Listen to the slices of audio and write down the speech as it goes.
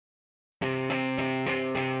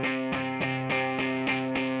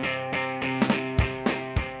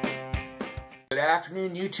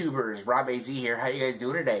afternoon, YouTubers. Rob AZ here. How you guys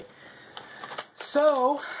doing today?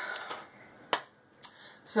 So,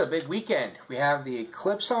 this is a big weekend. We have the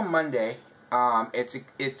eclipse on Monday.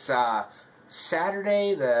 It's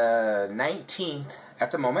Saturday the 19th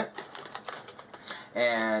at the moment,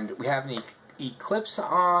 and we have an eclipse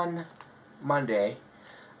on Monday.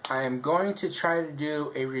 I am going to try to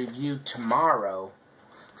do a review tomorrow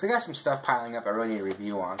because I got some stuff piling up I really need a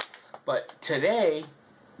review on. But today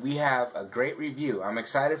we have a great review. I'm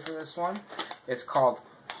excited for this one. It's called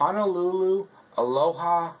Honolulu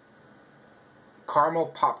Aloha Caramel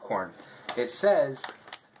Popcorn. It says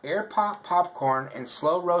air pop popcorn and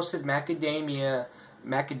slow roasted macadamias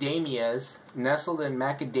nestled in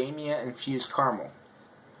macadamia infused caramel.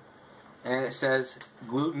 And it says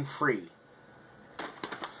gluten free.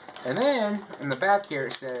 And then in the back here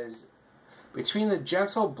it says, between the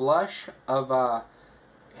gentle blush of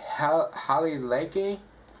Halileke,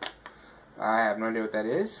 I have no idea what that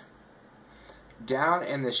is, down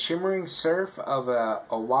in the shimmering surf of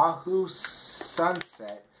Oahu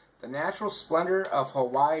sunset, the natural splendor of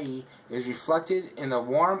Hawaii is reflected in the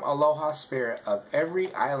warm aloha spirit of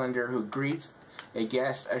every islander who greets a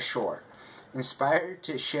guest ashore. Inspired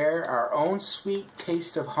to share our own sweet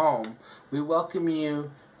taste of home, we welcome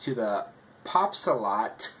you to the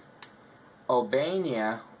Popsalot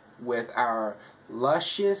Obania with our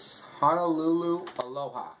luscious Honolulu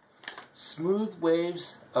Aloha. Smooth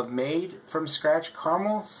waves of made-from-scratch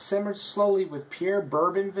caramel simmered slowly with pure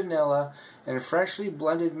bourbon vanilla and freshly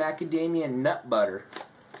blended macadamia nut butter.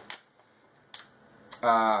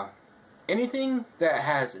 Anything that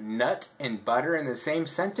has nut and butter in the same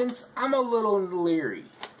sentence, I'm a little leery.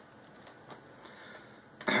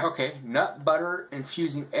 Okay, nut butter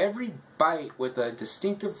infusing every bite with the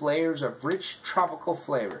distinctive layers of rich tropical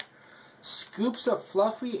flavor. Scoops of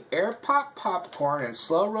fluffy air pop popcorn and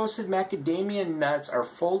slow roasted macadamia nuts are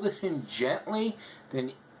folded in gently.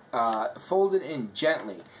 Then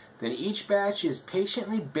each batch is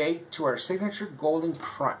patiently baked to our signature golden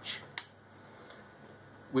crunch.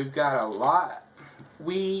 We've got a lot.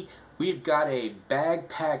 We've got a bag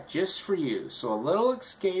packed just for you, so a little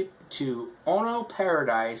escape to Ono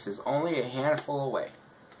Paradise is only a handful away.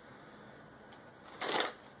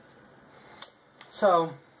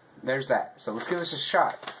 So, there's that. So let's give this a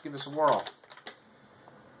shot. Let's give this a whirl.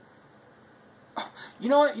 You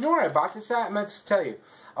know what? You know where I bought this at? I meant to tell you.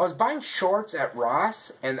 I was buying shorts at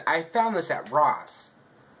Ross, and I found this at Ross.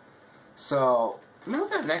 So, let me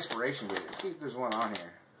look at an expiration date. See if there's one on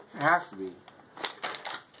here. There has to be.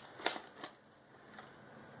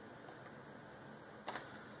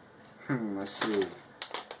 Let's see.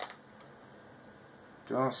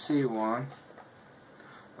 Don't see one.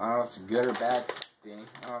 I don't know if it's a good or bad thing.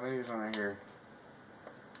 Oh, maybe there's one right here.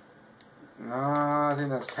 No, I think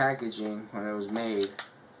that's packaging when it was made.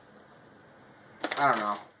 I don't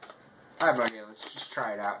know. I have no idea. Let's just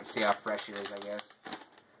try it out and see how fresh it is, I guess.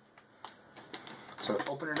 So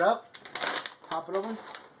open it up. Pop it open.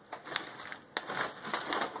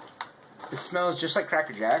 It smells just like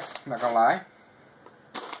Cracker Jacks, not gonna lie.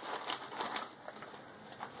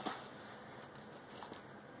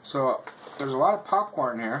 So there's a lot of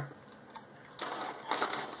popcorn here.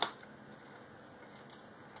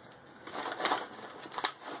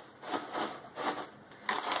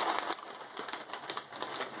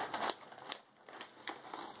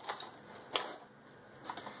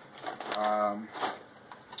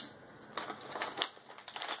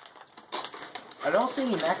 I don't see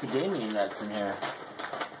any macadamia nuts in here.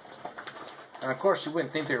 And of course you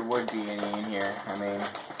wouldn't think there would be any in here. I mean,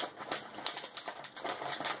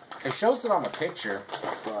 it shows it on the picture,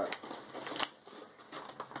 but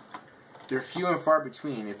they're few and far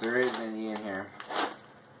between if there is any in here.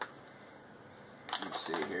 Let me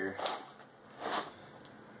see here.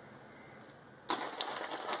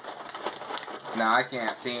 No, I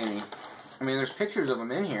can't see any. I mean, there's pictures of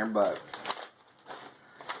them in here, but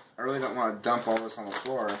I really don't want to dump all this on the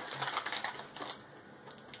floor.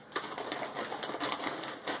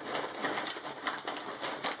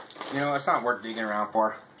 You know, it's not worth digging around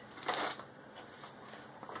for.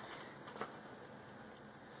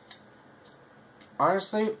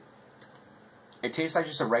 Honestly, it tastes like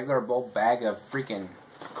just a regular bulk bag of freaking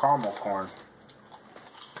caramel corn.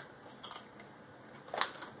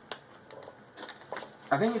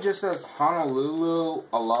 I think it just says Honolulu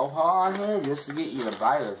Aloha on here just to get you to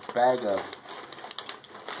buy this bag of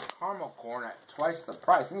caramel corn at twice the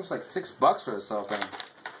price. I think it's like $6 for this whole thing.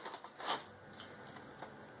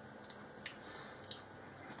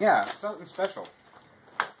 Yeah, something special.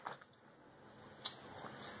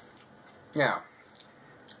 Yeah.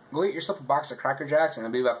 Go get yourself a box of Cracker Jacks and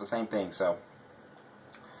it'll be about the same thing, so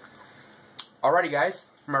Alrighty, guys.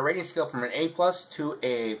 For my rating scale from an A+ to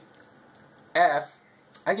a F,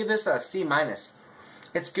 I give this a C-.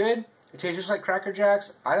 It's good. It tastes just like Cracker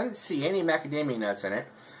Jacks. I didn't see any macadamia nuts in it.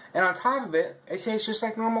 And on top of it, it tastes just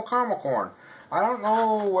like normal caramel corn. I don't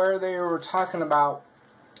know where they were talking about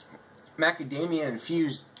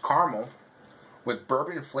macadamia-infused caramel with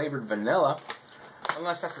bourbon-flavored vanilla,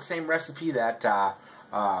 unless that's the same recipe that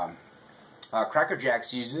Cracker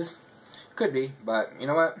Jacks uses. Could be, but you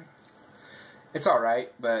know what? It's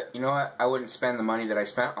alright, but you know what? I wouldn't spend the money that I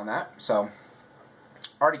spent on that. So,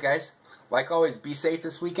 alrighty, guys. Like always, be safe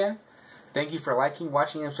this weekend. Thank you for liking,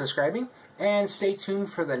 watching, and subscribing. And stay tuned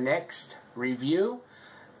for the next review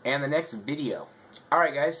and the next video.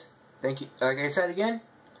 Alright, guys. Thank you. Like I said again,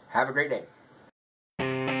 have a great day.